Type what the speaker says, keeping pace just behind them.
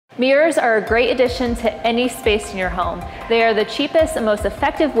Mirrors are a great addition to any space in your home. They are the cheapest and most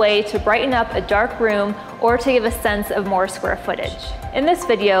effective way to brighten up a dark room or to give a sense of more square footage. In this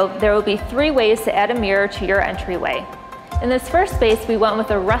video, there will be 3 ways to add a mirror to your entryway. In this first space, we went with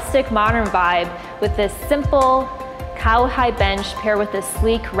a rustic modern vibe with this simple cow-high bench paired with this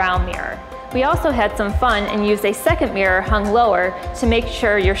sleek round mirror. We also had some fun and used a second mirror hung lower to make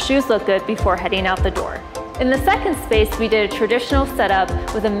sure your shoes look good before heading out the door. In the second space, we did a traditional setup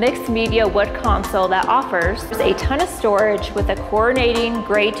with a mixed media wood console that offers a ton of storage with a coordinating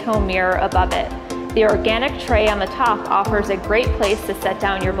gray tone mirror above it. The organic tray on the top offers a great place to set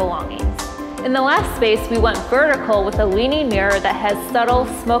down your belongings. In the last space, we went vertical with a leaning mirror that has subtle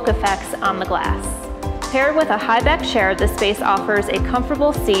smoke effects on the glass. Paired with a high back chair, this space offers a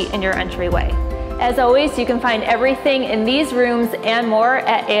comfortable seat in your entryway. As always, you can find everything in these rooms and more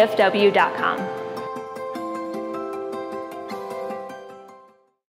at afw.com.